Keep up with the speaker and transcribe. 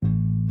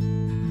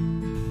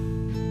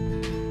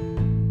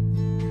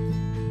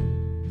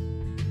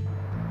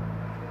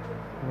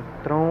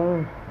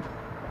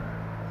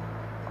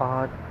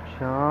आज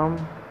शाम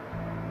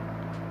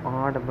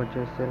 8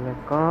 बजे से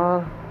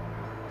लेकर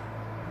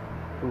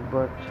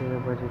सुबह 6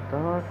 बजे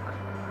तक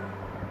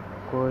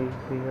कोई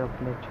भी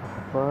अपने छत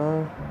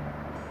पर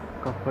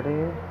कपड़े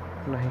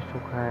नहीं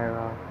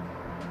सुखाएगा,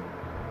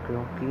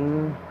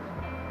 क्योंकि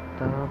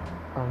तब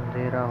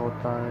अंधेरा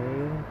होता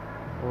है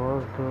और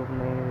धूप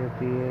नहीं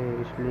रहती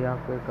है, इसलिए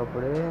आपके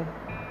कपड़े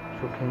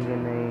सूखेंगे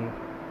नहीं।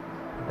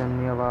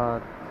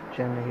 धन्यवाद।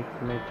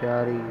 जनहित में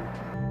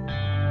जारी।